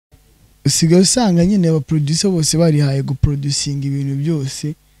usigaye usanga nyine aba producer bose barihaye guproducinga ibintu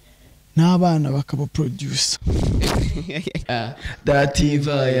byose n'abana bakaba producer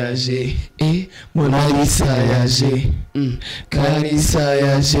dativa yaje monalisa yaje karisa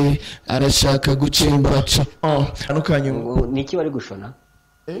yaje arashaka gucemba anukanye niki bari gushona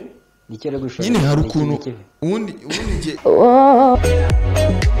niki bari gushona nyine hari ukuntu ubundi nge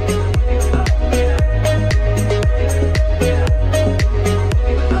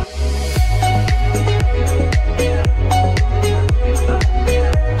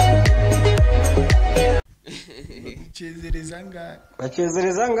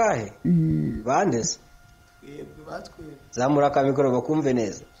bacezereza ngahe bandese batwere zamura kamikoro bakumve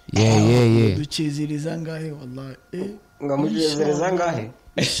neza ducezereza ngahe wallahi ngamucezereza ngahe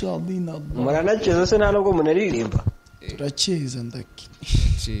inshallah muranaceza se nta nubwo munaririmba turaceza ndaki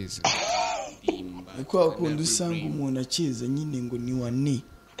ceza ko akunda usanga umuntu aceza nyine ngo ni wane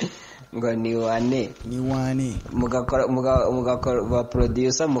ngo ni wane mugakora ba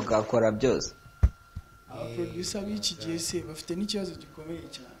producer mugakora byose producer b'iki gihe se bafite n'ikibazo gikomeye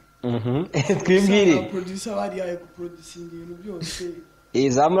cyane twibwire producer barihaye guproducinga ibintu byose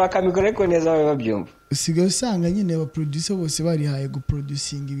zamura kamikoro ariko neza babyumva usigaye usanga nyine aba producer bose barihaye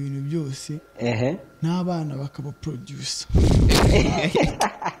guproducinga ibintu byose n'abana bakaba producer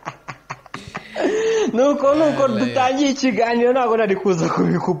nuko dutangiye ikiganiro ntabwo nari kuza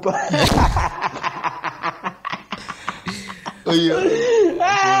kubikupa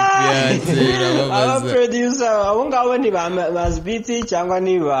aba producer abo ngabo ni ba Mazbeat cyangwa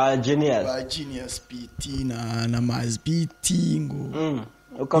ni ba Genius Beat na Mazbeat ngo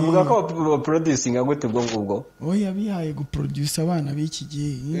ukavuga ko ba producing gute ubwo ngubwo oya bihaye guproduce abana b'iki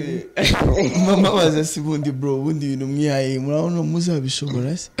gihe mama baza sibundi bro bundi ibintu mwihaye murabona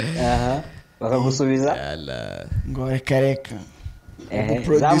muzabishobora se bakagusubiza ngo reka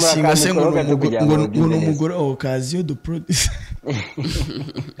producing se ngo umugore occasion de produce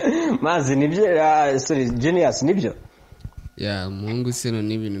mazi nibyo sorry Genius nibyo mungu seno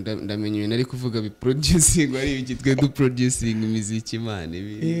n'ibintu ndamenye ibintu ari kuvuga bi producing ari ibitwe du producing imiziki man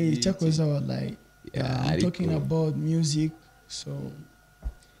cyakoza wallahi I'm talking about music so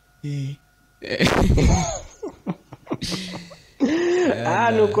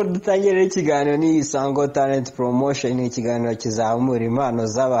nuko dutangira ikiganiro ni Isango Talent Promotion, ikiganiro kizamura impano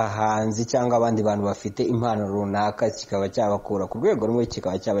z'abahanzi cyangwa abandi bantu bafite impano runaka kikaba cyabakura ku rwego rumwe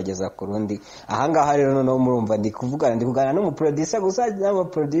kikaba cyabageza ku rundi. Ahangaha rero noneho murumva ndi kuganira no mu producer gusa n'aba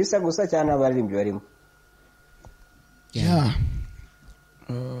producer gusa cyane abaririmbyi barimo.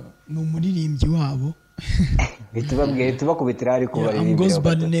 No umuririmbyi wabo bitubakubitira ari kubaririmbyi. Goes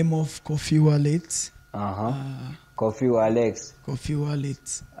by the name of KOFFI WALLET. KOFFI WALLET. KOFFI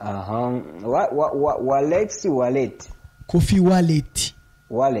WALLET. Wallet. KOFFI WALLET.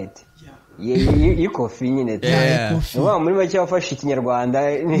 Wallet. Ye kofi nyine. Wa muri make wafashe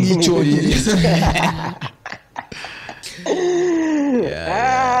ikinyarwanda n'icyongereza.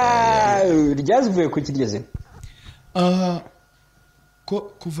 Ryazuvuye ku kirgeze.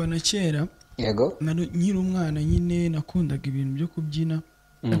 Kuva na kera. Yego. Nkiri umwana nyine nakundaga ibintu byo kubyina.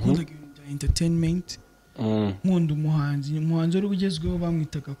 Nakundaga ibintu bya entertainment. Nkunda umuhanzi wari ugezweho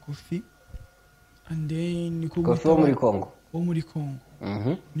bamwitaga KOFFI, and then niko KOFFI wo muri Congo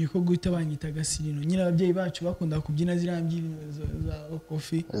niko guhita banyitaga Sirino. Nyine ababyeyi bacu bakunda kubyina ziriya mbyino za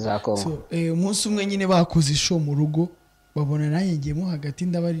KOFFI za Congo. So umunsi umwe nyine bakoze show mu rugo babona nanjye ngiyemo hagati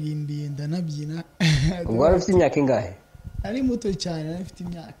ndabaririmbiye ndanabyina. Ubwo wari ufite imyaka ingahe? Ari muto cyane, nari mfite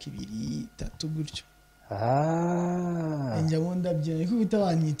imyaka 2-3 gutyo. Njya ndabyina niko guhita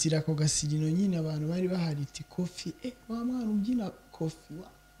banyitira ako gasirino nyine abantu bari bahari iti KOFFI wa mwana ubyina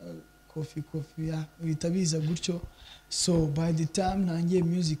KOFFI ya bitabiza gutyo. So by the time nangiye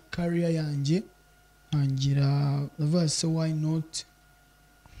music career yanjye ntangira ndavuga so why not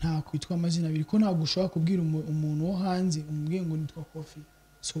nta kwitwa amazina abiri ko ntabwo ushobora kubwira umuntu wo hanze umubwiye ngo nitwa KOFFI.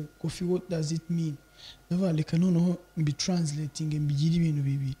 So KOFFI what does it mean? Ndavuga reka noneho mbi translating mbigira ibintu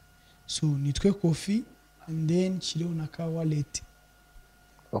bibiri. So nitwe KOFFI and then kiriho na ka wallet.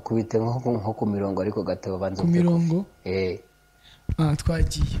 Bakubite nko ku mirongo ariko gato banza ku mirongo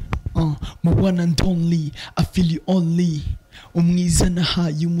twagiye mu one and only I feel you only umwiza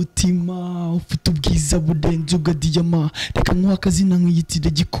nahaye umutima ufite ubwiza budenze ugadiyama reka nkuha akazina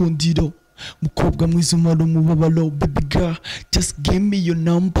nkiyitire gikundiro mukobwa mwiza umara umubabaro baby girl just give me your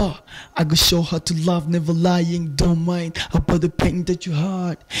number I go show how to love never lying don't mind about the pain that you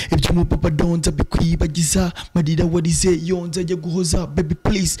had ibyo umubabaro nza bikwibagiza marira warize yonza ajya guhoza baby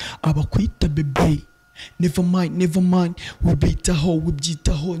please abakwita baby never mind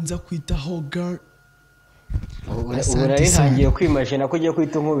webyitaho nza kwitaho girl ubu nari ntangiye kwimashina ko ugiye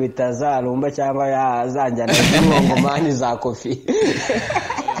kwita nkubita za rumba cyangwa yazanjyana z'ingongomani za kofi.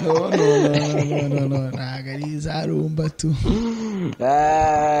 no ntabwo ari za rumba tu.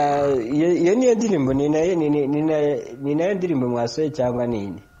 Iyo niyo ndirimbo ni nayo ndirimbo mwasohoye cyangwa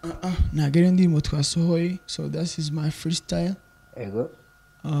nini? Ntabwo ariyo ndirimbo twasohoye, so that is my freestyle. Ego.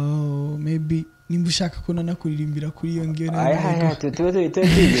 Maybe nimba ushaka ko nanakuririmbira kuri iyo ngiyo.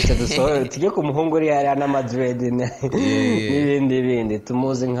 Tujye ku muhungu uri hariya n'amadred n'ibindi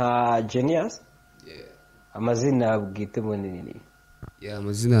tumuzi nka Genius. Amazina bwite bundi ni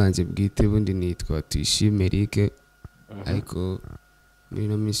amazina yanjye bwite bundi nitwa Tuyishime Eric, ariko muri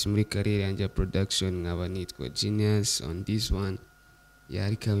no minsi muri career yanjye ya production nkaba nitwa Genius on this one.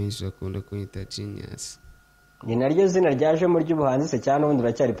 Ariko abenshi bakunda kunyita Genius. Ni naryo zina ryaje mu ry'ubuhanzi se cyane ubundi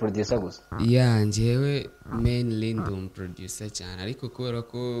uracyari producer gusa? Njyewe mainly ndi producer cyane, ariko kubera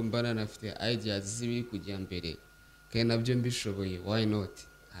ko mbana nafite ideas zibiri kujya mbere kandi nabyo mbishoboye, why not?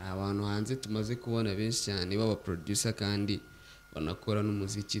 Hari abantu hanze tumaze kubona benshi cyane baba producer kandi banakora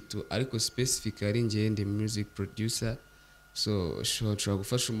n'umuziki tu, ariko specifically njye ndi music producer. So nshobora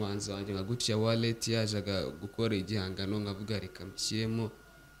gufasha umuhanzi wanjye nka Gutya Wallet yajaga gukora igihangano nkavuga reka mbishyiremo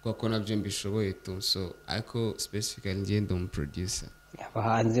kuko nabyo mbishoboye tu, so ariko specifically njye ndi producer.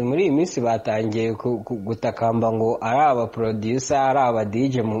 Abahanzi muri iyi minsi batangiye gutakamba ngo ari aba producer ari aba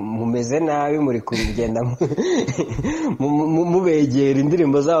DJ mumeze nabi muri kugenda mubegera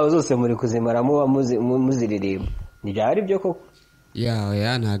indirimbo zabo zose muri kuzimara muba muziririmba. Ni byari byo koko?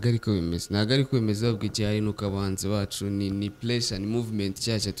 Ntabwo ariko bimeze ahubwo icyari nuko abahanzi bacu ni place and movement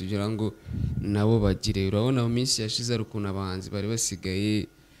cyashya tugira ngo nabo bagire. Urabona mu minsi yashize ari ukuntu abahanzi bari basigaye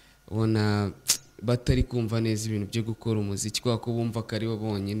ubona batari kumva neza ibintu byo gukora umuziki kwa ko bumva ko ari bo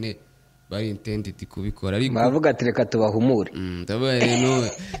bonyine bari intended kubikora, ariko bavuga ati reka tubahumure. Ndabaye no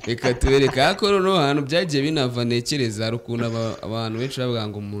reka tubereka akoro no hantu byagiye binava nekereza ari ukuntu abantu benshi bavuga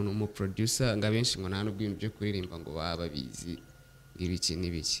ngo umuntu mu producer ngo abenshi ngo nta n'ubwimbi byo kuririmba ngo baba bizi ibiki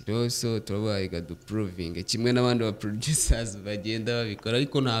n'ibiki. So turabaye gadu proving kimwe n'abandi ba producers bagenda babikora,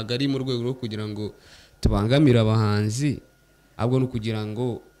 ariko ntago ari mu rwego rwo kugira ngo tubangamire abahanzi, ahubwo no kugira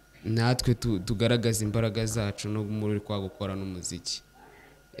ngo natwe tugaragaza imbaraga zacu no muri kwa gukora n'umuziki.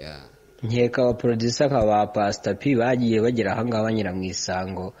 Nkeka aba producer nk'aba Pastor P bagiye bagera aha ngaha banyura mu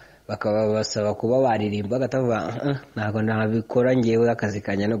isango bakaba basaba kuba baririmba gatavuga ntago nabikora ngewe akazi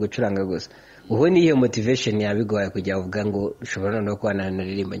kanya no gucuranga gusa. Uho niyo motivation yabigoye kujya uvuga ngo ushobora no kuba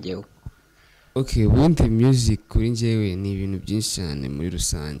naririmba ngewe? Okay, ubundi music kuri ngewe ni ibintu byinshi cyane muri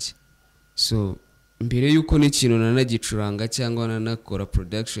rusange. So mbere yuko n'ikintu nanagicuranga cyangwa nanakora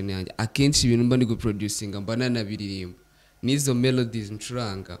production yanjye, akenshi ibintu mba ndi guproducinga mba nanabiririmba. Nizo melodies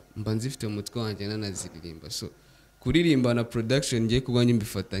ncuranga mba nzifite mu mutwe wanjye nanaziririmba. So kuririmba na production ngiye kubanye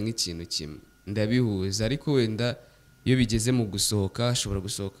mbifata nk'ikintu kimwe, ndabihuza. Ariko wenda iyo bigeze mu gusohoka ashobora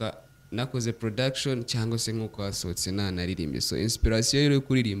gusohoka nakoze production cyangwa se nkuko hasohotse nanaririmbye. So inspiration yo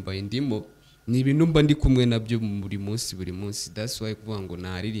kuririmba indimo ni ibintu mba ndi kumwe nabyo buri munsi. That's why kuvuga ngo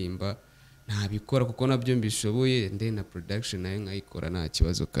naririmba ntabikora kuko nabyo mbishoboye, ndende na production nayo nkayikora nta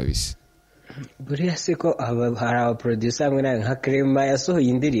kibazo kabisa. Buriya se ko hari aba producer amwe nawe nka Clement yasohoye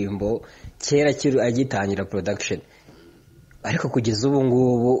indirimbo kera agitangira production, ariko kugeza ubu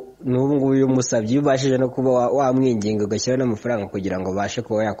ngubu uyu musabye ubashije no kuba wamwinginga ugashyira n'amafaranga kugira ngo bashe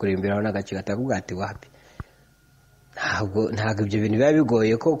kuba yakurimbiraho n'agace gatavuga ati wapi. Ntabwo ibyo bintu biba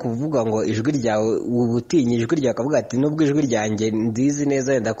bigoye ko kuvuga ngo ijwi ryawe ubutinya ijwi ryawe akavuga ati nubwo ijwi ryanjye ndizi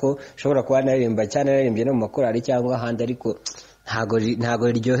neza yenda ko ushobora kuba naririmba cyane naririmbye no mu makorali cyangwa ahandi, ariko ntabwo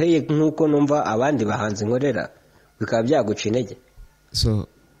riryoheye nk'uko numva abandi bahanzi nkorera bikaba byaguca intege. So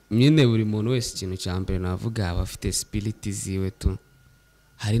nyine buri muntu wese ikintu cya mbere navuga aba afite spirit ziwe tu.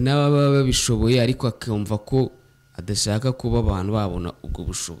 Hari n'ababa babishoboye ariko akumva ko adashaka kuba abantu babona ubwo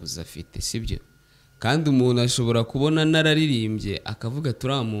bushobozi afite, sibyo? Kandi umuntu ashobora kubona nararirimbye akavuga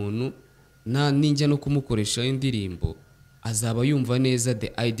turi muntu ninjya no kumukoresha indirimbo azaba yumva neza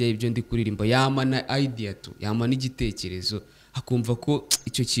the idea ibyo ndi kuririmba, yamana idea tu, yamana igitekerezo akumva ko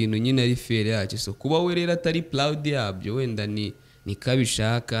icyo kintu nyine ari fair yacyo. So kuba we rero atari proud yabyo wenda ni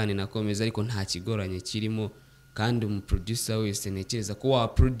kabishaka ni nakomeza, ariko nta kigoranye kirimo. Kandi umuproducer wese nekereza ko wa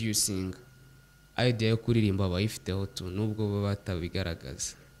producing idea yo kuririmba abayifiteho tu nubwo baba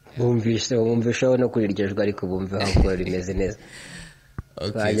batabigaragaza. Bumvisha no kuriryoshwa ariko bumve aho rimeze neza.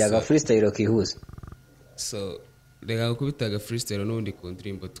 Bajyaga freestyle kihuse. So rega gukubitaga freestyle n'ubundi ku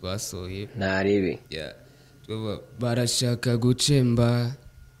ndirimbo twasohoye naribi. Barashaka Gucemba,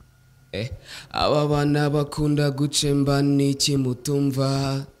 aba bana bakunda Gucemba n'iki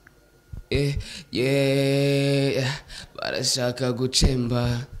mutumva, barashaka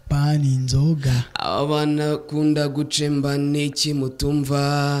Gucemba, bani inzoga abana kunda gucemba n'iki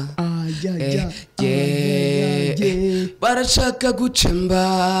mutumva barashaka gucemba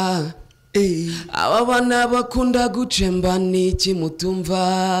aba bana bakunda gucemba n'iki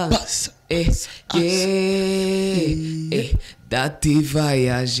mutumva dativa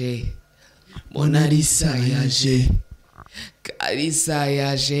yaje monalisa yaje Kalisa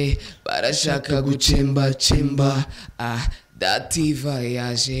yaje barashaka gucemba cemba dativa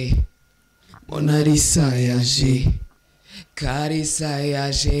yaje monalisa yaje Kalisa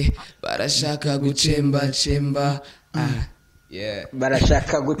yaje barashaka gucemba cemba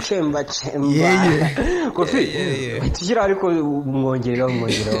barashaka gucemba cemba Koffi tugira ariko umwongerero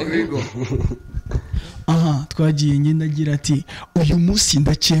twagiye ngenda agira ati uyu munsi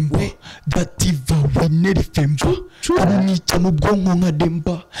ndacemba dativa wineri femba urunica mu bwonko nka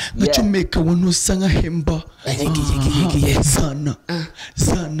demba ngacomeka wonosa nka hemba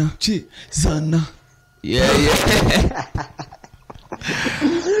zana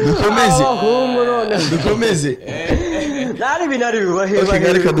dukomeze nari binari bibaheba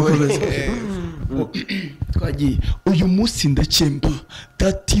reka dukomeze twagiye uyu munsi ndacemba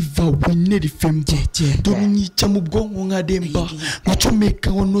dativa wineri femba urunica mu bwonko nka demba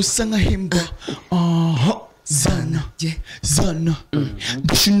ngacomeka wonosa nka hemba zana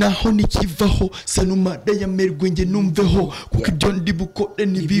ndashinaho nikivaho sanumada yamerwe nge numveho kuko ibyo ndi bukore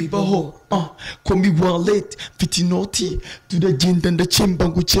ntibibaho KOFFI WALLET mfite inoti turagenda ndacemba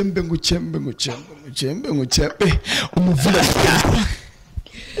ngucembe umuvura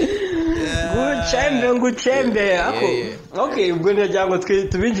ngucembe okay ubwo ndagira ngo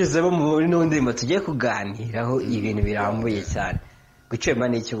tubinjizemo muri ndimo tugiye kuganiraho ibintu birambuye cyane gucemba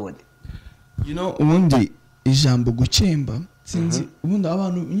n'iki ubundi ubundi ijambo gucemba sinzi ubundi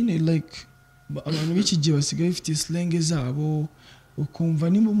abantu nyine like abantu b'iki gihe basigaye bafite slang zabo ukumva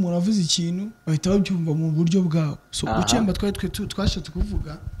nimba umuntu avuze ikintu bahita babyumva mu buryo bwabo so gucemba twashatse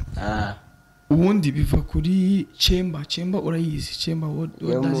kuvuga ubundi biva kuri chemba urayizi chemba what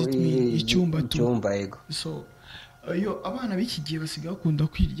does it mean icyumba yego so abana b'iki gihe basigaye bakunda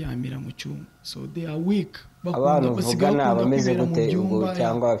kwiryamira mu cyumba so they are weak basigaye bakunda kwibera mu byumba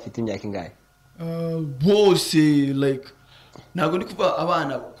cyangwa bafite imyaka ingahe bose like ntabwo ndi kuvuga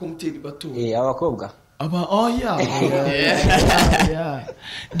abana komuteri bato abakobwa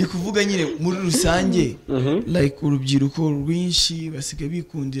ndi kuvuga nyine muri rusange like urubyiruko rwinshi basigaye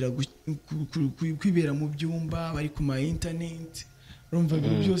bikundira kwibera mu byumba bari ku ma internet urumva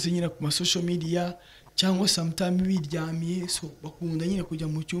ibintu byose nyine ku ma social media cyangwa sometimes biryamiye so bakunda nyine kujya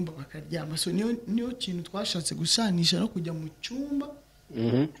mu cyumba bakaryama so niyo kintu twashatse gusanisha no kujya mu cyumba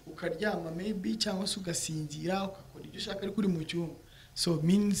ukaryama maybe cyangwa se ugasinzira ukakora ibyo ushaka ariko uri mu cyumba so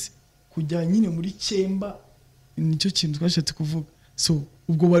means kujya nyine muri chemba nicyo kintu twashatse kuvuga so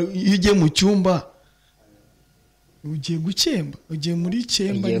ubwo iyo ugiye mu cyumba ugiye gucemba ugiye muri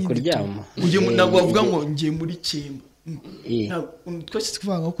chemba nyine kuryama ntabwo bavuga ngo ngiye muri chemba twashatse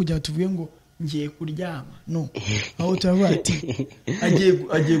kuvuga ngo kujya tuvuge ngo ngiye kuryama no aho turavuga ati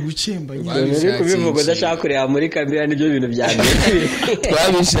agiye gucemba nyine uri kubivuga udashaka kureba muri kamera nibyo bintu byanjye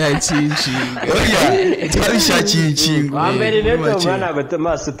twabishakiye inshinga wambere neto mwana gato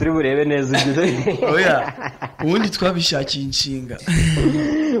maso turi burebe neza ibyo ubundi twabishakiye inshinga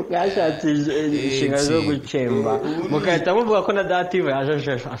mwashakiye inshinga zo gucemba mukahita muvuga ko na dativa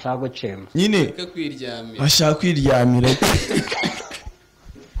yaje ashaka gucemba nyine ashaka kwiryamira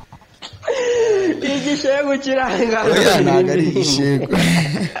igishego kiranga ntabwo ari igishego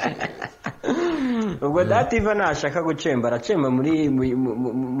ubwo dativa nashaka gucemba aracemba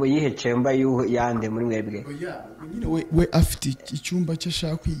mu yihe cemba yande muri mwebwe nyine we afite icyumba cyo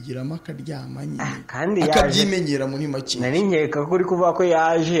ashaka kwigiramo akaryama nyine akabyimenyera muri make nari nkeka ko uri kuvuga ko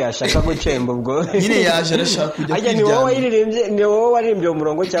yaje ashaka gucemba ubwo nyine yaje arashaka kujya kwiryama ni wowe waririmbye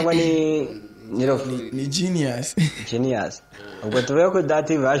umurongo cyangwa ni genius ubwo tuvuye ko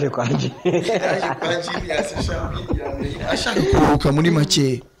dativa yaje kwa genius ashaka kuruhuka muri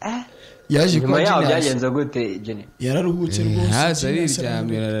make yaje kwa genius nyuma byagenze gute Jenny yararuhutse rwose haza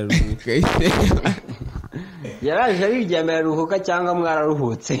ariryamira araruhuka yaraje ariryamira araruhuka cyangwa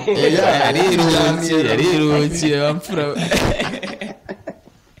mwararuhutse yariruhutse bamfura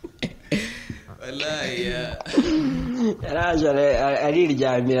yaraje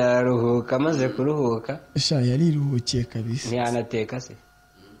ariryamira araruhuka amaze kuruhuka yariruhukiye kabisa ntiyanateka se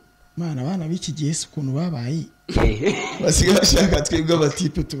mana abana b'iki gihe si ukuntu babaye basigaye bashaka twebwe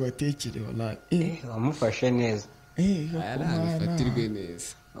abatipe tubatekere wamufashe neza bifatirwe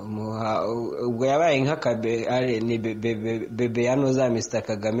neza ubwo yabaye nk'akabe ni bebe yano za Mr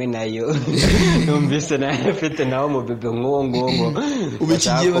Kagame nayo numvise nayo afite naho mu bebe nk'uwo ubu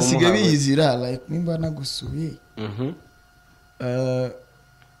kigiye basiga biyizira like nimba nagusuye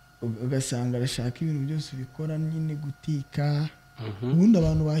ugasanga arashaka ibintu byose bikora nyine gutika ubundi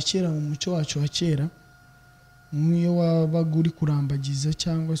abantu ba kera mu muco wacu wa kera niyo wabaga uri kurambagiza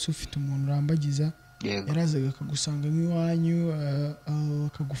cyangwa se ufite umuntu urambagiza yarazaga akagusanga nk'iwanyu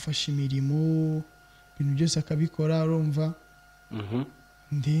akagufasha imirimo ibintu byose akabikora urumva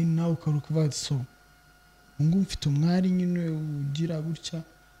nawe ukarukuva so ngo mfite umwari nyine ugira gutya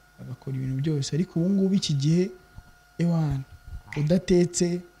agakora ibintu byose ariko ubu ngubu iki gihe ewana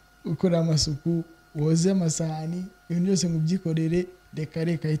udatetse ukora amasuku woze amasahani ibintu byose ngo ubyikorere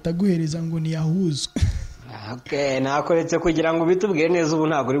reka ahita guhereza ngo niyahuze nakoretse kugira ngo bitubwire neza ubu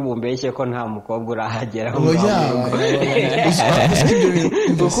ntabwo uri bumbeshye ko nta mukobwa urahagera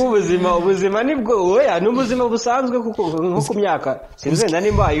kuko ubuzima nibwo oya n'ubuzima busanzwe nko ku myaka sinzenda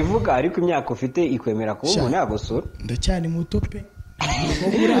nimba wayivuga ariko imyaka ufite ikwemera kuba umuntu yagusura ndacyari muto pe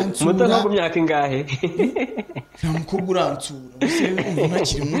muto no ku myaka ingahe nta mukobwa uransura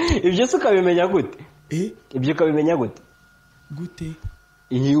ntakiri muto ibyo se ukabimenya gute ibyo ukabimenya gute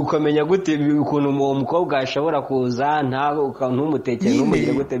ukamenya gute ukuntu uwo mukobwa ashobora kuza ntumutekere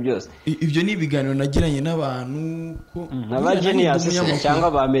n'umugire gute byose ibyo ni ibiganiro nagiranye n'abantu ko aba genius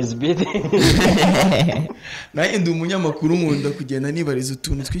cyangwa ba mesbide naye ndi umunyamakuru nkunda kugenda nibariza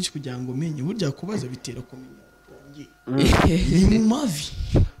utuntu twinshi kugira ngo menye burya kubaza bitera kumenya ni mu mavi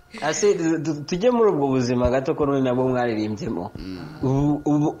tujye muri ubwo buzima gato ko none nabwo mwaririmbyemo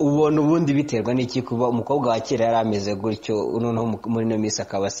ubona ubundi biterwa n'iki kuba umukobwa wa kera yari ameze gutyo noneho muri no minsi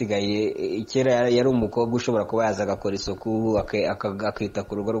akaba asigaye kera yari umukobwa ushobora kuba yaza agakora isuku akita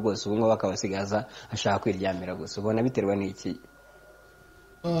ku rugo rwose ubu ngubu akaba asigaza ashaka kwiryamira gusa ubona biterwa n'iki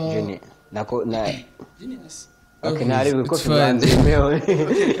ntari bikofi banze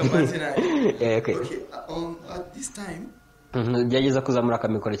byageza kuzamura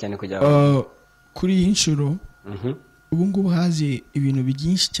akamikoro cyane kugira ngo kuri iyi nshuro ubu ngubu haje ibintu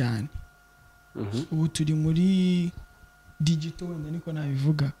byinshi cyane ubu turi muri digital wenda niko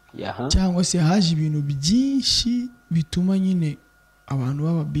nabivuga cyangwa se haje ibintu byinshi bituma nyine abantu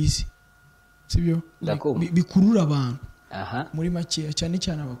baba busy sibyo bikurura abantu muri make cyane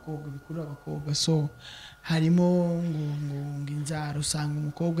cyane abakobwa bikurura abakobwa so harimo ngo inzara usanga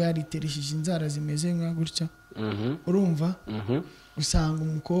umukobwa yariteresheje inzara zimeze nka gutya urumva usanga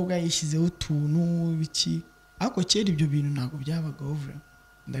umukobwa yishyizeho utuntu biki ariko kera ibyo bintu ntabwo byabagaho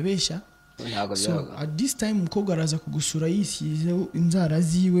ndabeshya so at this time umukobwa araza kugusura yishyizeho inzara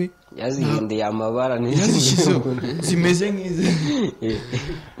ziwe yazihindiye amabara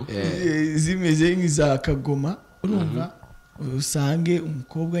zimeze nk'iza kagoma urumva usange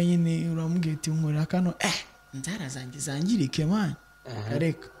umukobwa nyine uramubwira ati nkora kano inzara zanjye zangirike mani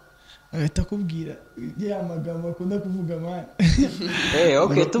kareka agahita akubwira ya magambo akunda kuvuga mani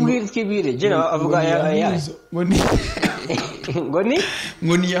twibwire jena avuga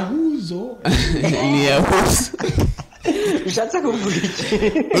ngo ni yahuzo bishatse kuvuga iki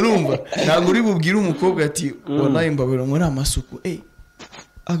urumva ntabwo uri bubwire umukobwa ati wallahi mbabura muri amasuku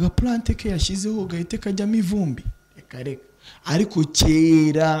agaplante ke yashyizeho gahite kajyamo ivumbi kareka ariko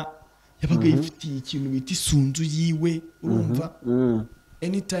kera yabaga yifitiye ikintu bita isunzu yiwe urumva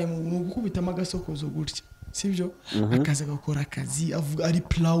anytime gukubitamo agasokozo gutya sibyo akaza agakora akazi avuga ari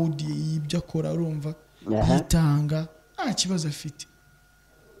proud y'ibyo akora urumva yitanga nta kibazo afite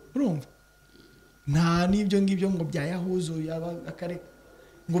urumva nta n'ibyo ngibyo ngo byayahuzo yaba akareka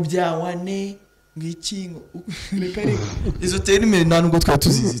ngo byawane ngiki ngo reka izo terime nta nubwo twari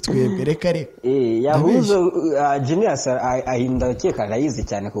tuzizi twebwe reka yahuzo genius ahinda keka arayizi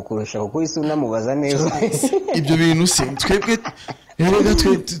cyane kukurusha kuko isi unamubaza neza ibyo bintu se twebwe rero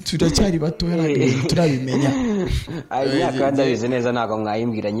turacyari bato turabimenya imyaka ndabizi neza ntabwo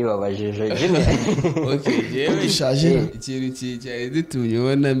mwayimbwira nyibabajije ikintu cyari gitumye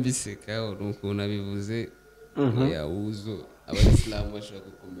ubona mbiseka ukuntu abivuze yahuzo abayisilamu bashaka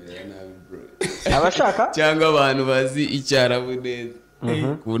kukumerera nabi bro abashaka cyangwa abantu bazi icyarabu neza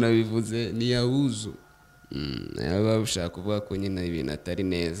ukuntu abivuze ni yahuzo baba bashaka kuvuga ko nyine ibintu atari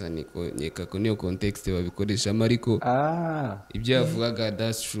neza niko nyeka ko niyo context babikoreshamo ariko ibyo yavugaga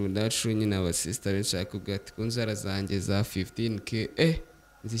that's true nyine abasista benshaka kuvuga ati ko nzara zanjye za 15k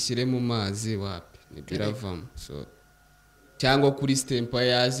nzishyire mu mazi wapi ntibiravamo so cyangwa kuri stempa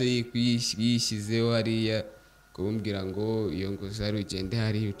yaje yishyizeho hariya kumbwira ngo iyo ngo zari ugende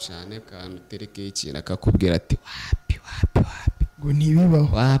hariya ucane kandi uterekeye ikintu akakubwira ati wapi ngo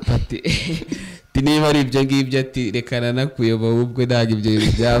ntibibaho wapati niba ari ibyo ngibyo ati rekana nakuyoba ubwo ntabwo ibyo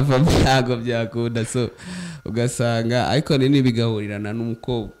bintu byavamo ntabwo byakunda so ugasanga ariko nini bigahurirana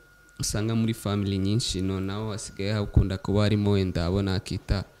n'umukobwa usanga muri family nyinshi noneho hasigaye hakunda kuba harimo wenda abona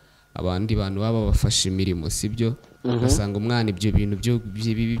akita abandi bantu baba bafashe imirimo sibyo ugasanga umwana ibyo bintu byo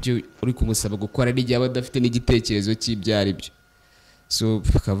uri kumusaba gukora ari igihe aba adafite n'igitekerezo cy'ibyari byo so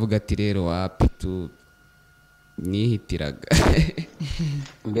bakavuga ati rero wapi tu nihitiraga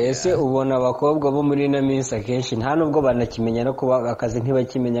mbese ubona abakobwa bo muri ino minsi akenshi nta nubwo banakimenya no kuba akazi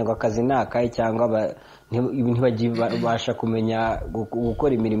ntibakimenya ngo akazi ni akahe cyangwa ntibabasha kumenya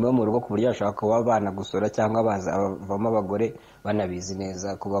gukora imirimo yo mu rugo ku buryo bashobora kuba banagusura cyangwa bavamo abagore banabizi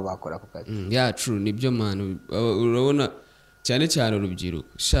neza kuba bakora ako kazi yacu nibyo manu urabona cyane cyane urubyiruko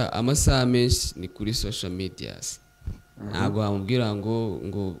amasaha menshi ni kuri social medias ntabwo wamubwira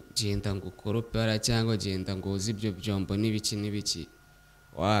ngo genda ngo ukoropera cyangwa genda ngo uzi ibyo byombo n'ibiki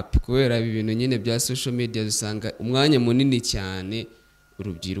wapi kubera ibi bintu nyine bya social media usanga umwanya munini cyane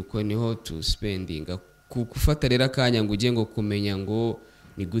urubyiruko niho to spendinga gufata rero akanya ngo ujye ngo kumenya ngo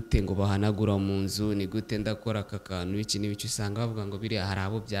ni gute ngo bahanagura mu nzu ni gute ndakora aka kantu n'ibiki usanga bavuga ngo biriya hari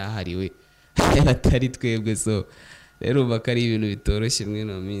abo byahariwe atari twebwe so rero ubaka ari ibintu bitoroshye mwe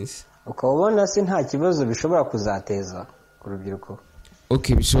no minsi ukaba ubona se nta kibazo bishobora kuzateza ku rubyiruko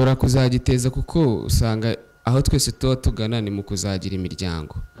bishobora kuzagiteza kuko usanga aho twese tuba tugana ni mu kuzagira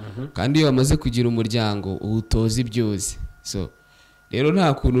imiryango kandi iyo bamaze kugira umuryango uwutoza ibyuzi so rero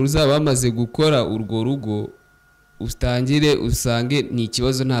nta kuntu uzaba bamaze gukora urwo rugo utangire usange ni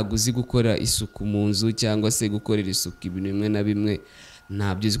ikibazo ntabwo uzi gukora isuku mu nzu cyangwa se gukorera isuku ibintu bimwe na bimwe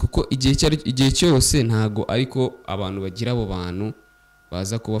ntabyo uzi kuko igihe cyose ntabwo ariko abantu bagira abo bantu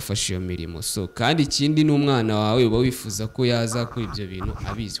baza kubafasha iyo mirimo so kandi ikindi n'umwana wawe uba wifuza ko yaza kuri ibyo bintu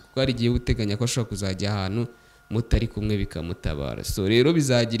abizi kuko hari igihe uteganya ko ashobora kuzajya ahantu mutari kumwe bikamutabara so rero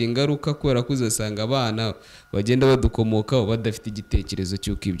bizagira ingaruka kubera ko uzasanga abana bagenda badukomokaho badafite igitekerezo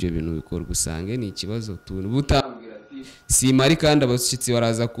cy'uko ibyo bintu bikorwa usange ni ikibazo butambwira ati simari kandi abashyitsi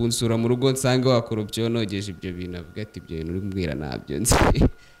baraza kunsura mu rugo nsange wakora byonogeje ibyo bintu avuga ati ibyo bintu uri mbwira ntabyo nzi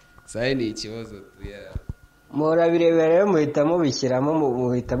saye ni ikibazo murabirebera rero muhita mubishyira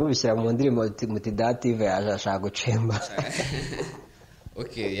mu ndirimbo muti dative ashaka gucemba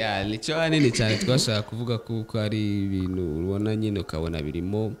nicyo hanini cyane twashaka kuvuga kuko ari ibintu ubona nyine ukabona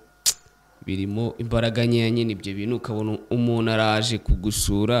birimo imbaraga nkeya nyine ibyo bintu ukabona umuntu araje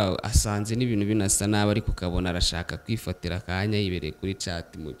kugusura asanze n'ibintu binasa nabi ariko ukabona arashaka kwifatira akanya yibereye kuri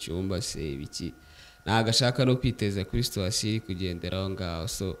chat mu cyumba se ibiki ntabwo ashaka no kwiteza kuri situwasiyo iri kugendera aho ngaho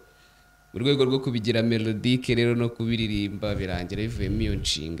so mu rwego rwo kubigira melodike rero no kubiririmba birangira bivuyemo iyo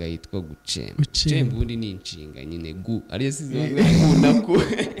nshinga yitwa gucemba ubundi ni inshinga nyine ariyo si gu nako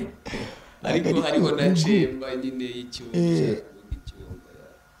ariko hariho na cemba nyine y'icyumba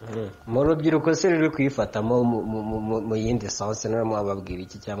mu rubyiruko se ruri kuyifatamo mu yindi sanse noneho ababwira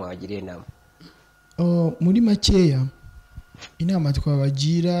iki cyangwa abagiriye inama muri makeya inama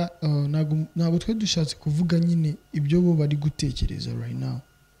twabagira ntabwo twari dushatse kuvuga nyine ibyo bo bari gutekereza right now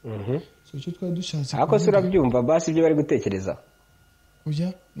icyo twari dushatse ariko se urabyumva basi ibyo bari gutekereza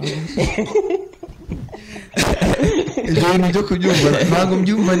ujya ibyo bintu byo kubyumva ntabwo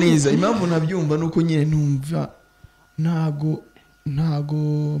mbyumva neza impamvu nabyumva ni uko nyine numva ntabwo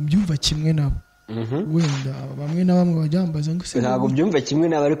mbyumva kimwe nabo wenda bamwe na bamwe bajya bambaza ngo se ntabwo byumva kimwe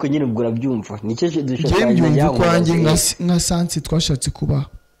nabo ariko nyine ubwo urabyumva nicyo dushaka byumva kwanjye nka sanse twashatse kubaha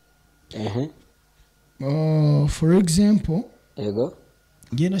for example yego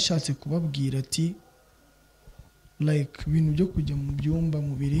ngiye nashatse kubabwira ati like ibintu byo kujya mu byumba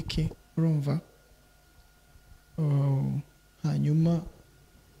mu bireke urumva hanyuma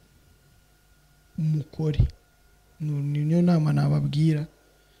umukore niyo nama nababwira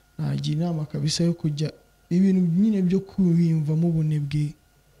nagira inama kabisa yo kujya ibintu nyine byo kwiyumvamo ubunebwe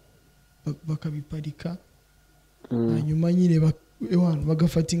bakabiparika hanyuma nyine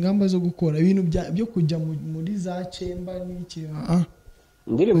bagafata ingamba zo gukora ibintu byo kujya muri za cemba n'iki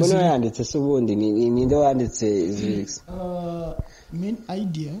indirimbo niyo yanditse se ubundi ninde wanditse lyrics main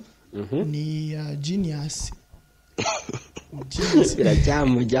idea ni genius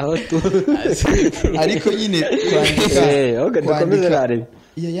iracyamujyaho tu ariko nyine kwandika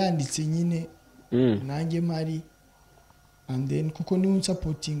yanditse nyine nanjye mpari and then kuko niwe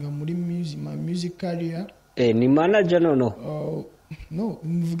unsapotinga muri music career ni manager no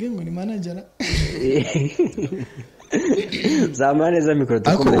mvuge ngo ni manager zamaneza mikoro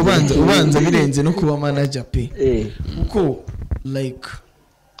tukomeze ubanza birenze no kuba manager pe kuko like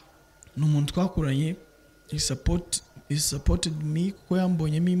n'umuntu twakuranye he supported me kuko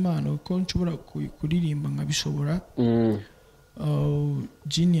yambonyemo impano ko nshobora kuririmba nkabishobora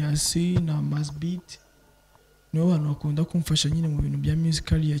Genius na Masbeat nibo bantu bakunda kumfasha nyine mu bintu bya music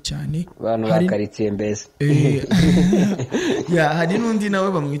career cyane. Abantu bakaritsiye mbese. Yeah, hari n'undi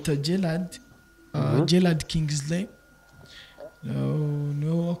nawe bamwita Gerard Kingsley.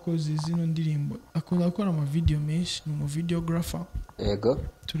 Niwe wakoze zino ndirimbo, akora ama video menshi, ni videographer. Yego.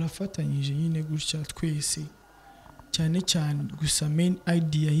 Turafatanyije nyine gutya twese cyane cyane, gusa main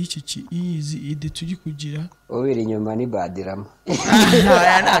idea y'iki izi ide turi kugira ubiri inyuma ni badirama.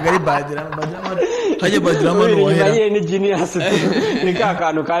 Ntabwo ari badirama, hajya badirama no wahera ni Genius. Ni ka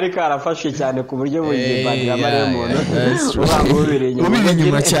kantu kari karafashe cyane ku buryo bugiye badirama rero umuntu ubiri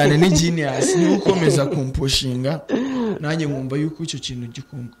inyuma cyane ni Genius, ni ukomeza kumpushinga nanjye nkumva yuko icyo kintu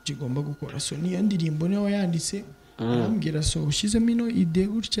kigomba gukora. So niyo ndirimbo niyo yanditse arambwira, so ushizemo ino ide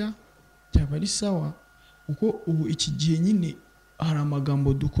gutya byaba ari sawa, kuko ubu iki gihe nyine hari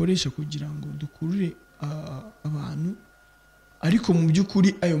amagambo dukoresha kugira ngo dukurure abantu, ariko mu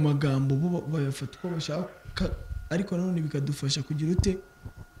by'ukuri ayo magambo bo bayafata uko bashaka, ariko nanone bikadufasha kugira ute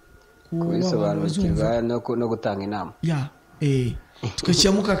kubisobanukirwa no gutanga inama.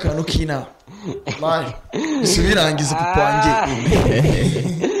 tukashyiramo kakano k'inama mari birangiza kukwanjye.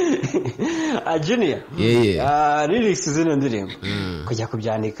 Junior, lyrics zino ndirimbo kujya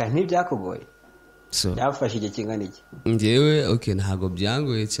kubyandika ntibyakugoye? Byafashe igihe kingana iki? Njyewe ntago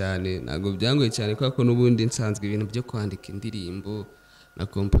byangoye cyane kuko n'ubundi nsanzwe ibintu byo kwandika indirimbo na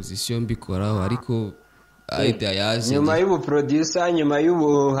composition mbikoraho, ariko idea yaje nyuma y'ubu producer, nyuma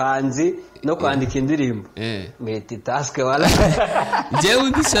y'ubuhanzi no kwandika indirimbo. Multitask wala. Njyewe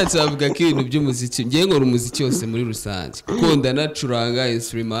ndishatse bavuga ko ibintu by'umuziki, njyewe nkora umuziki wose muri rusange kuko ndanacuranga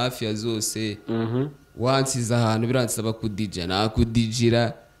instrument hafi ya zose. Wansize ahantu biransaba kudija na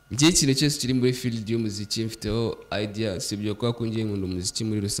kudijira, njye ikintu cyose kiri muri field y'umuziki mfiteho idea, sibyo kwa ko ngiye nkunda umuziki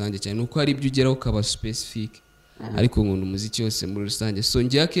muri rusange cyane, nuko hari ibyo ugeraho ukaba specific, ariko nkunda umuziki wose muri rusange. So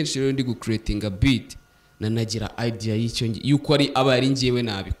njye akenshi rero ndi creating a beat nagira idea y'icyo yuko ari njyewe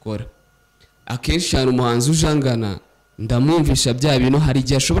nabikora. Akenshi cyane umuhanzi ujangana ndamwumvisha bya bintu, hari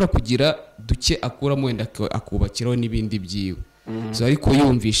igihe ashobora kugira duke akuramo wenda akubakiraho n'ibindi byiwe. So ariko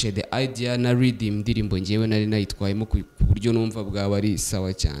yumvishe the idea na reading ndirimbo njyewe nari nayitwayemo ku buryo numva bwaba ari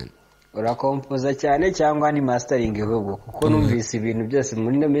sawa cyane. Urakompoza cyane cyangwa ni mastering ahubwo? Kuko numvise ibintu byose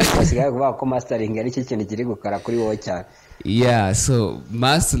muri no minsi basigaye kuvuga ko mastering ari cyo kintu kiri gukara kuri wowe cyane. So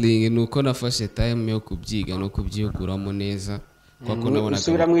mastering nuko nafashe time yo kubyiga no kubyiguramo neza, kwako nabona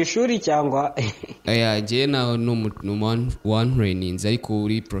usubira mu ishuri cyangwa je naho no one trainings, ariko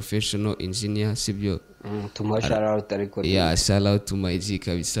uri professional engineer sibyo. Tumashara utariko. Shout out to my G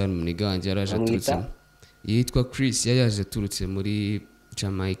kabisa, umuniga wanje yaraje turutse, yitwa Chris, yaje turutse muri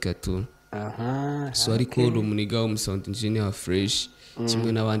Jamaica tu. So ariko umuniga wo sound engineer fresh,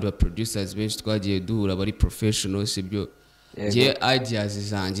 kimwe n'abandi ba producers benshi twagiye duhura bari professional sibyo. Je ideas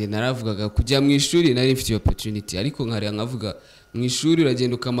zanjye naravugaga kujya mu ishuri, nari mfite opportunity, ariko nkavuga mu ishuri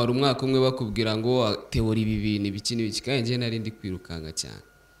uragenda ukamara umwaka umwe bakubwira ngo teori ibi bintu bikini biki, kandi nari ndi kwirukanga cyane.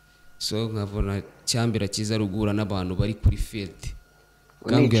 So nkabona cyambira kiza rugura n'abantu bari kuri field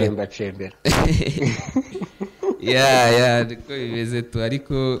Gucemba. Ndiko bimeze tu,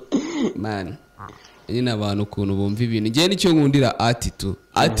 ariko man nyine abantu ukuntu bumva ibintu, njye nicyo nkundira art tu.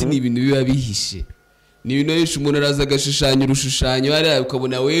 Art ni ibintu biba bihishe, ni ibintu yishe umuntu araza agashushanyo urushushanyo hariya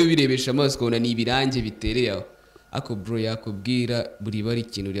ukabona wewe birebesha amaso ukabona ni ibirange bitereye aho, ako bro yakubwira buri bari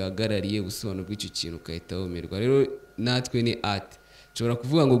ikintu rihagarariye ubusobanuro bw'icyo kintu ukahita womerwa. Rero natwe ni art, nshobora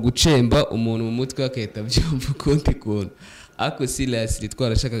kuvuga ngo gucemba umuntu mu mutwe akahita byumva ukundi kuntu, ako seriously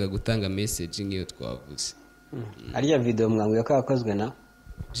twarashakaga gutanga message nk'iyo twavuze. Ariya video mwanguye ko yakozwe na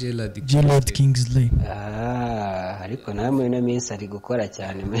Gerard Kingsley. Ariko nawe muri no minsi ari gukora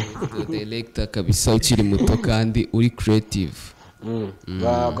cyane director kabisa, ukiri muto kandi uri creative.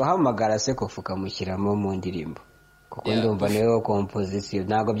 Guhamagara se kufuka mushyiramo mu ndirimbo, kuko ndumva niyo composition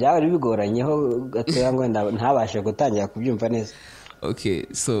ntago byari bigoranyeho gatoya ngo ntabashe gutangira kubyumva neza.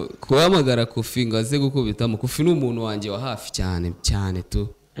 So guhamagara KOFFI ngo aze gukubitamo. KOFFI ni umuntu wanjye wa hafi cyane tu,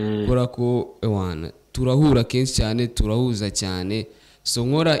 kora ko turahura kenshi cyane, turahuza cyane. So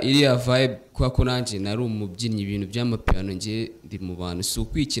nkora iriya vibe kwa ko nanje nari umubyinnyi ibintu by'amapiano, nje ndi mu bantu so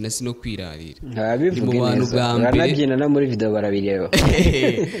kwikina sino kwirarira. Ndi mu bantu bambere na muri video barabireba.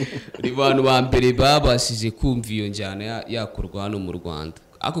 Ndi bantu bambere babashije kumva iyo njyana yakorwa hano mu Rwanda.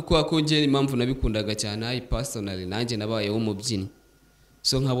 Ako ko nje impamvu nabikundaga cyane, I personally nanje nabayeho umubyinnyi.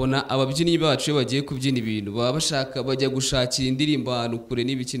 So nkabona ababyinnyi bacu bagiye kubyina ibintu baba bashaka bajya gushakira indirimbo ahantu kure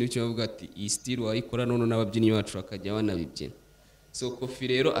n'ibikintu cyo bavuga ati iyi style wayikora none n'ababyinnyi bacu bakajya banabibyina. So KOFFI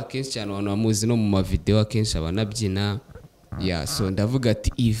rero akenshi cyane abantu bamuzi no mu ma video akenshi abanabyina. So ndavuga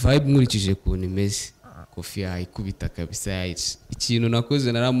ati iyi vibe nkurikije kuntu imeze Koffi yayikubita kabisa yayica. Ikintu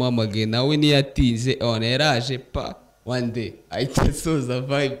nakoze naramuhamagaye nawe niyatinze ona yaraje pa one day ahita soza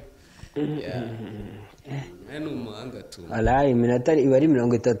vibe. Ni umuhanga tu. Alayi iminota iba ari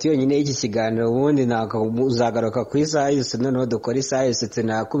 30 yonyine y'iki kiganiro, ubundi uzagaruka ku isaha yose, noneho dukora isaha yose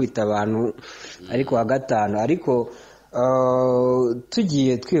tunakubita abantu ariko wa gatanu. Ariko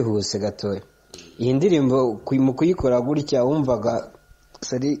tugiye twihuse gatoya, iyi ndirimbo mu kuyikora gutya wumvaga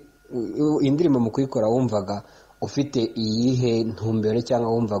indirimbo mu kuyikora wumvaga ufite iyihe ntumbero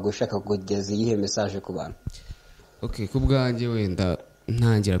cyangwa wumvaga ushaka kugeza iyihe message ku bantu? Okay, ku bwanjye wenda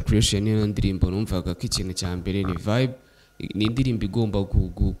ntangira creation niyo ndirimbo numvaga ko ikintu cya mbere ni vibe, ni indirimbo igomba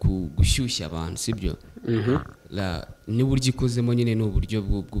gushyushya abantu, sibyo? La ni buryo ikozemo nyine ni uburyo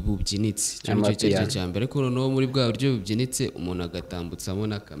bubyinitse, cyo cya mbere ko no muri bwa buryo bubyinitse umuntu agatambutsamo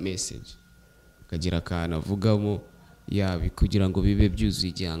n'aka message kagira akantu avugamo yabi kugira ngo bibe byuzuye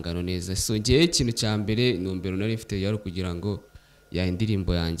igihangano neza. So ngiye ikintu cya mbere numbero nari mfite yari kugira ngo ya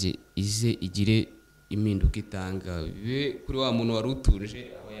indirimbo yanjye ize igire impinduka itanga, bibe kuri wa muntu wari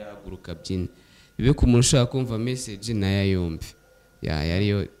utuje aba yahaguruka byine, bibe ku muntu ushaka kumva message nayo yumve.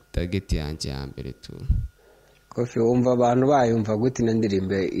 Yariyo target yanjye ya mbere tu. Koffi, wumva abantu bayumva gute na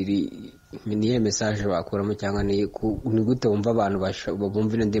ndirimbo iri niye message bakuramo cyangwa ni gute wumva abantu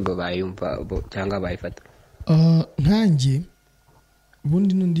bumva indirimbo bayumva cyangwa bayifata? Nkanjye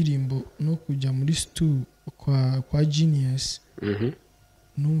ubundi no ndirimbo no kujya muri stu kwa Genius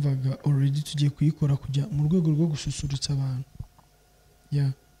numvaga already tugiye kuyikora kujya mu rwego rwo gususurutsa abantu,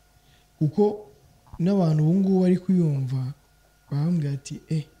 kuko n'abantu ubu ngubu bari kuyumva bambwira ati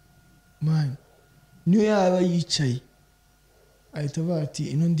man niyo yaba yicaye ahita avuga ati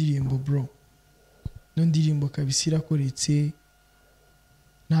ino ndirimbo bro, ino ndirimbo kabisa irakoretse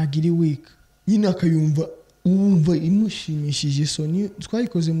ntabwo iri weak, nyine akayumva wumva imushimishije. So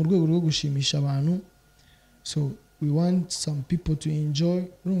twayikoze mu rwego rwo gushimisha abantu, so we want some people to enjoy,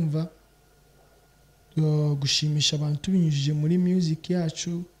 urumva, gushimisha abantu tubinyujije muri music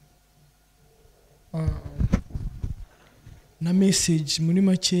yacu, na message muri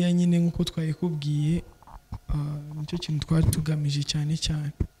makeya nyine nkuko twayikubwiye. Nicyo kintu twari tugamije cyane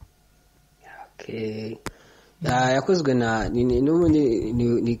cyane. Okay. Yakozwe na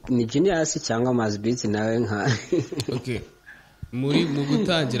ni Genius cyangwa Mazbeat nawe nka Okay. Mu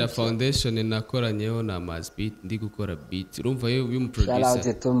gutangira foundation nakoranyeho na Mazbeat, ndi gukora beat, urumva uyu producer. Shout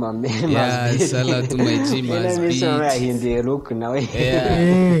out to my man. Shout out to my G Mazbeat. Yahinduye look nawe.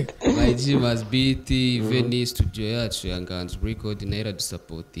 My G Mazbeat Veni studio yacu ya Nganzo Record naira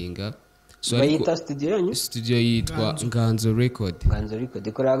dusupportinga. So bayita studio yitwa Nganzo Record. Nganzo Record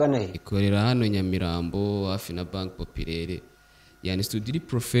ikorera nahe? Ikorera hano Nyamirambo hafi na Bank Populaire. Yani studio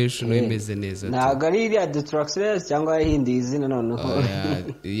professional imeze neza. Ntago ari iriya Traxler cyangwa yindi izina noneho.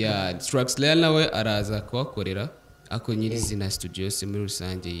 Traxler nawe araza kubakorera ako nyiri izina studio se muri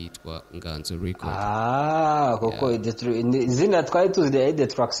rusange yitwa Nganzo Record. Kuko izina twari tuzi ya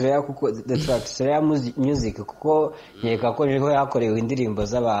Traxler, kuko Traxler music kuko nkeka ko niho yakorewe indirimbo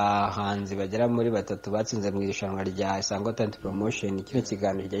z'abahanzi bagera muri 3 batsinze mu irushanwa rya Isango Talent Promotion. Kino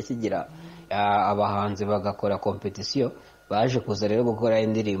kiganiro rya kigira abahanzi bagakora competition, baje kuza rero gukora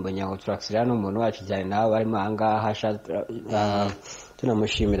indirimbo nyango Traxler n'umuntu wacu cyane nawe barimo ahangaha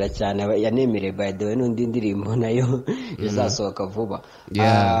tunamushimira cyane, yanemere by the way n'undi ndirimbo nayo izasohoka vuba.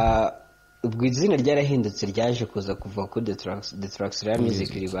 Ubwo izina ryarahindutse ryaje kuza kuva ku The Traxler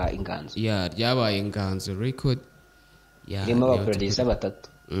Music riba Inganzo. Ryabaye Inganzo Record. Irimo abaproducer batatu.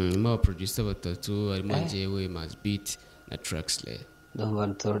 Abaproducer batatu harimo njyewe Mazbeat na Traxler.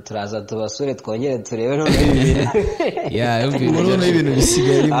 Turaza tubasure twongere turebe no ibintu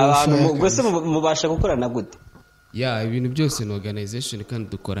bisigaye abantu gusa mubasha gukorana gute? Ibintu byose ni organization kandi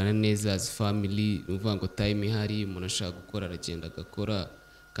dukorana neza as family, uvuga ngo time ihari umuntu ashaka gukora aragenda agakora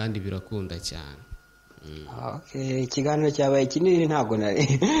kandi birakunda cyane. Okay, ikiganiro cyabaye kinini ntago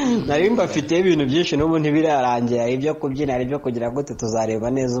nari mbafite ibintu byinshi n'ubu ntibirarangira, ibyo kubyina ari byo kugira gute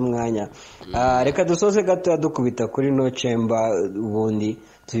tuzareba neza umwanya. Reka dusoze gato dukubita kuri Gucemba ubundi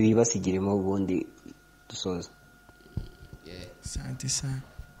tubibasigiremo ubundi dusoze. Asante sana.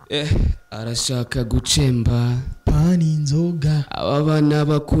 Arashaka Gucemba pani inzoga, aba bana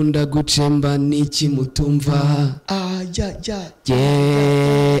bakunda Gucemba niki mutumva.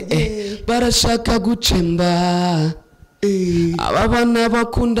 Barashaka Gucemba, aba bana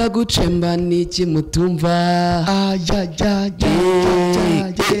bakunda Gucemba niki mutumva.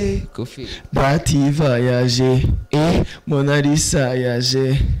 Koffi Bativa yaje, Mona Lisa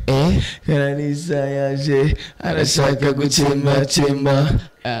yaje, Kananisa yaje, arashaka Gucemba.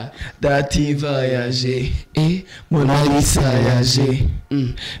 Dativa yaje Monalisa yaje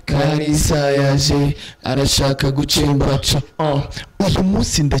Kalisa yaje arashaka gucemba uyu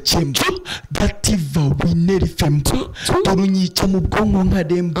munsi ndacemba Dativa wineri femba turunyica mu bwonko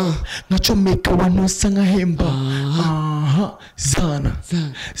nkaremba nkacomeka abantu usa nkahemba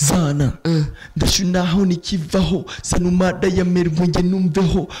zana ndashunaho nikivaho sanumada yamerwa njye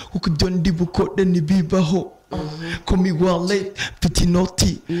numveho kuko ibyo ndi bukore ntibibaho KOFFI WALLET mfite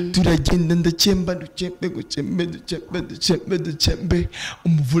inoti turagenda ndacemba ducembe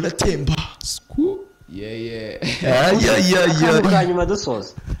umuvura atemba akantu kanyuma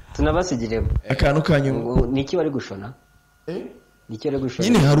dusoza tunabasigiremo akantu kanyuma niki bari gushona niki bari gushona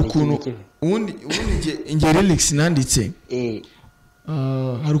nyine hari ukuntu ubundi nge Relax nanditse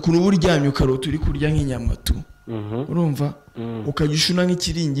hari ukuntu uba uryamye ukarota uri kurya nk'inyama tu urumva ukajya ushuna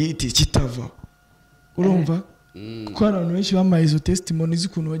nk'ikiringiti kitava urumva kuko hari abantu benshi bamaye izo testimony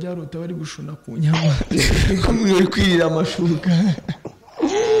z'ukuntu bajya barota bari gushuna ku nyama ko mwiri kwirira amashuka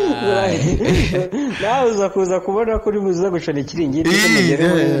nawe uza kuza kubona kuri muza gushona ikiringiti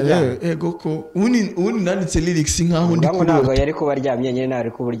ego ko ubundi nanditse lyrics nkaho ndi kurota ntabwo yari kuba aryamye nyine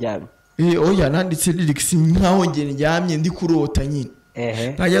nari kuba uryamye oya nanditse lyrics nkaho nge ndyamye ndi kurota nyine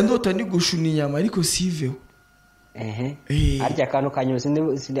nkajya ndota ndi gushuna inyama ariko siveho harya akantu kanyuma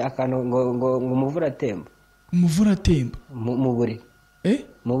sindi akantu ngo umuvura atemba mu buriri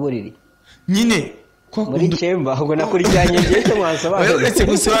mu buriri nyine muri Gucemba ahubwo nakurijyanye ngiye cyo mwasobanura uretse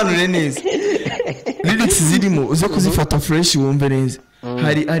gusobanura neza lyrics zirimo uze kuzifata fresh wumve neza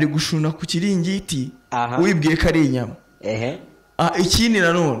hari gushuna ku kiringiti wibwiye ko ari inyama ikindi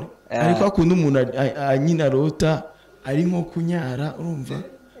nanone ariko akunda umuntu nyine arota ari nko kunyara urumva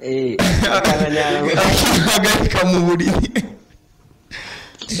akananyara mu buriri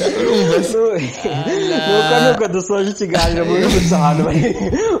nuko dusoje ikiganiro muri gusa ahantu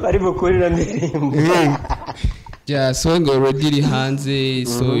bari bukurira ndirimbo song already iri hanze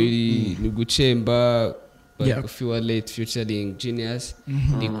so ni Gucemba KOFFI WALLET featuring Genius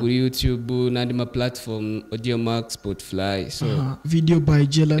ni kuri YouTube n'andi ma platform Audiomack Spotify so video by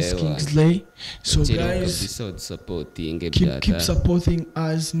Jealous Kingsley so guys keep supporting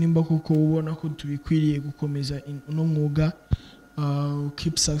us nimba kuko ubona ko tubikwiriye gukomeza uno mwuga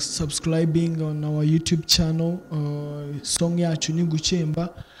keep subscribing on our YouTube channel song yacu ni Gucemba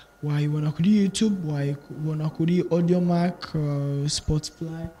wayibona kuri YouTube wayibona kuri Audiomack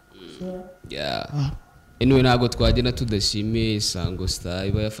Spotify so anyway ntabwo twagenda tudashimiye Isango Star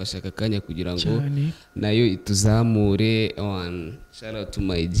iba yafashe akanya kugira ngo nayo ituzamure shout out to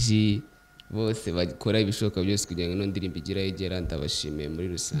my G bose bakora ibishoboka byose kugira ngo ino ndirimbo igire igera ndabashimiye muri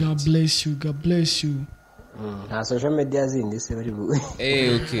rusange. God bless you nta social media zindi se bari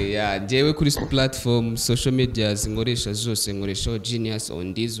okay njyewe kuri platform social media zinkoresha zose nkoresha Genius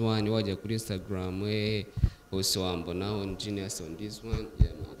on this one wajya kuri Instagram hose wambona on Genius on this one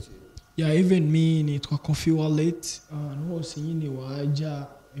even me nitwa KOFFI WALLET hose nyine wajya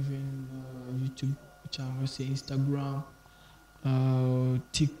even YouTube cyangwa se Instagram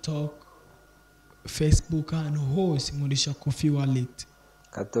TikTok Facebook hose nkoresha KOFFI WALLET.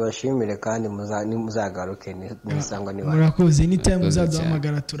 Katubashimire kandi muzagaruke nisangwa ni murakoze anytime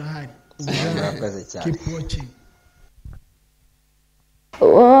muzaduhamagara turahari. Murakoze cyane. Keep watching.